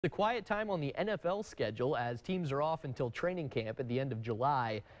The quiet time on the NFL schedule as teams are off until training camp at the end of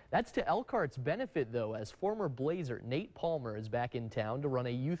July. That's to Elkhart's benefit, though, as former Blazer Nate Palmer is back in town to run a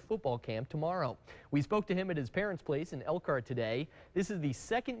youth football camp tomorrow. We spoke to him at his parents' place in Elkhart today. This is the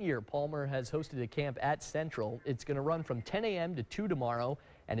second year Palmer has hosted a camp at Central. It's going to run from 10 a.m. to 2 tomorrow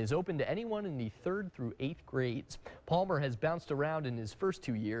and is open to anyone in the 3rd through 8th grades. Palmer has bounced around in his first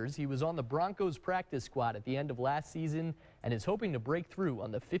 2 years. He was on the Broncos practice squad at the end of last season and is hoping to break through on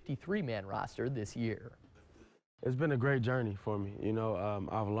the 53-man roster this year. It's been a great journey for me. You know,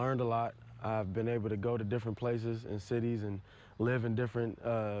 I've learned a lot. I've been able to go to different places and cities and live in different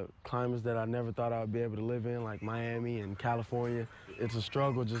climates that I never thought I would be able to live in, like Miami and California. It's a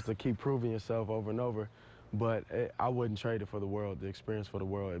struggle just to keep proving yourself over and over, but I wouldn't trade it for the world, the experience for the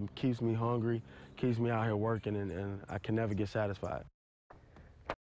world. It keeps me hungry, keeps me out here working, and I can never get satisfied.